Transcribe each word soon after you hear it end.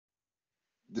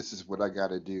This is what I got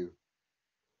to do.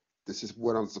 This is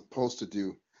what I'm supposed to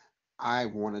do. I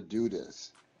want to do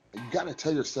this. You got to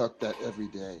tell yourself that every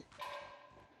day.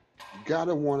 You got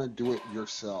to want to do it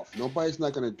yourself. Nobody's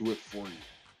not going to do it for you.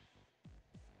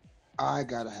 I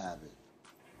got to have it.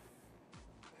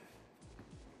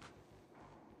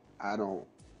 I don't,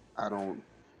 I don't,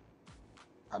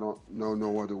 I don't know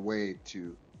no other way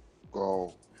to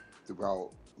go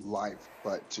throughout life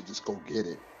but to just go get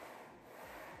it.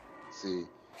 See,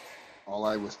 all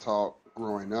I was taught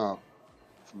growing up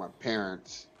from my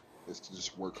parents is to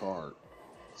just work hard.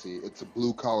 See, it's a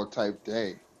blue collar type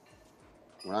day.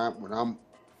 When I'm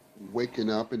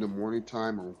waking up in the morning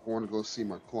time or going to go see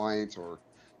my clients or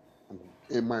I'm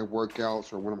in my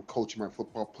workouts or when I'm coaching my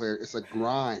football player, it's a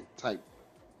grind type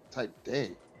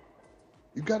day.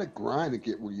 You got to grind to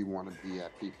get where you want to be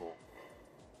at, people.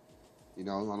 I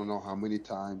don't know how many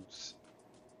times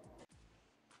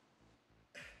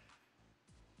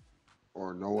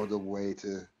or no other way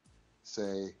to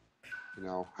say,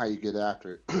 how you get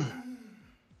after it.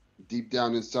 Deep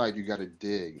down inside, you got to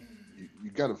dig. You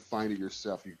got to find it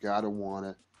yourself. You got to want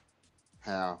to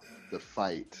have the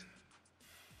fight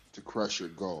to crush your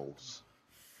goals,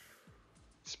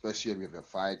 especially if you have a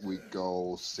 5 week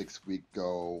goal, 6 week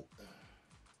goal.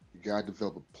 You got to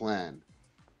develop a plan.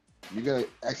 You got to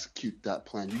execute that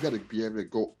plan. You got to be able to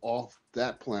go off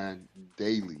that plan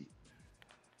daily.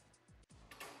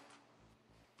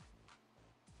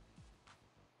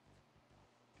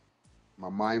 My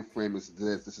mind frame is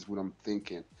this. This is what I'm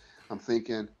thinking. I'm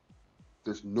thinking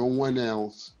there's no one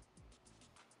else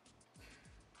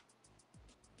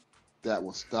that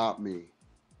will stop me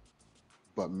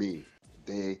but me.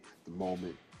 The day, the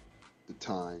moment, the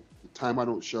time. The time I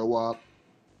don't show up,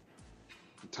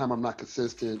 the time I'm not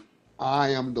consistent, I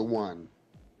am the one.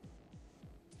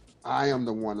 I am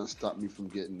the one that stopped me from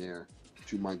getting there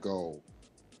to my goal.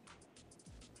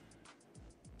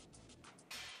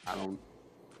 I don't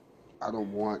I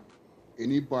don't want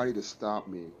anybody to stop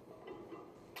me.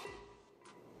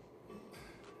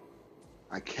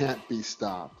 I can't be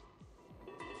stopped.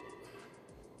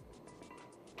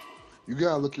 You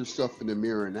gotta look yourself in the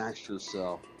mirror and ask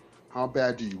yourself, how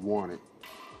bad do you want it?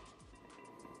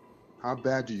 How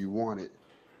bad do you want it?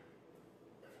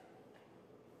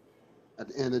 At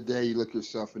the end of the day, you look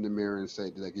yourself in the mirror and say,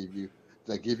 did I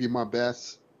give you my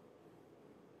best?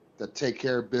 Did I take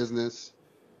care of business?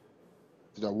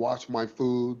 Did I watch my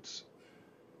foods?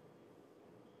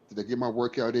 Did I get my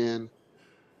workout in?